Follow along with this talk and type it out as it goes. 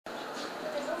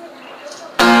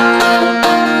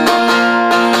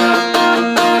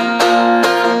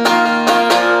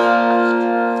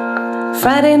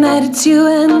Tonight it's you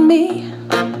and me,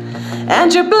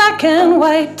 and your black and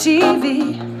white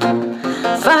TV,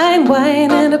 fine wine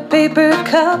in a paper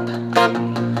cup.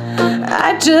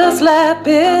 I just lap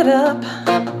it up,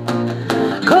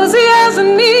 cozy as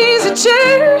an easy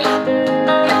chair,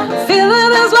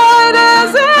 feeling as light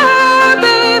as air,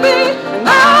 baby. And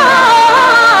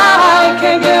I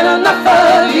can't get enough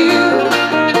of you.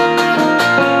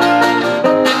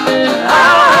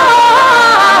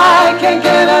 I can't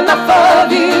get enough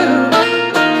of you.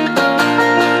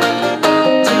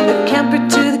 Take the camper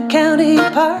to the county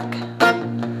park,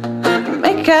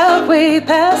 make out way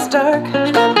past dark,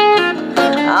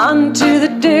 onto the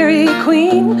Dairy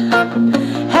Queen,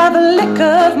 have a lick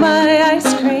of my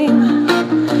ice cream,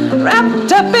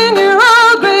 wrapped up in your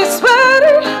old gray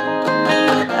sweater.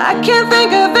 I can't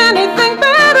think of anything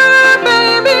better,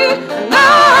 baby. And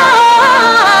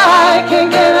I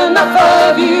can't get enough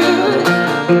of you.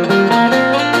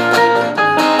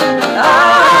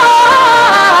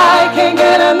 I can't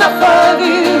get enough of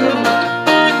you.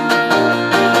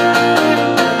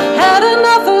 Had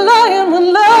enough of lying when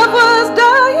love was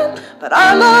dying, but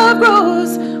our love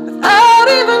grows without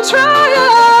even trying.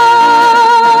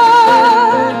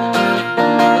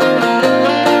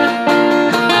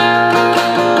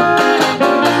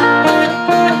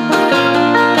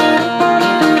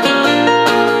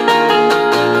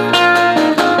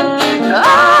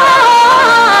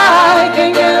 I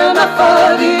can't get enough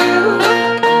of you.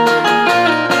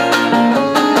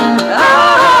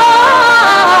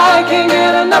 I can't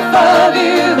get enough of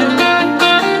you.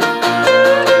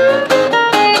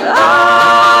 I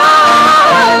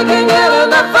can't get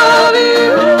enough of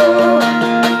you.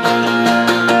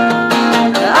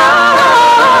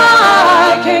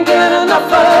 I can't get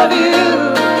enough of you.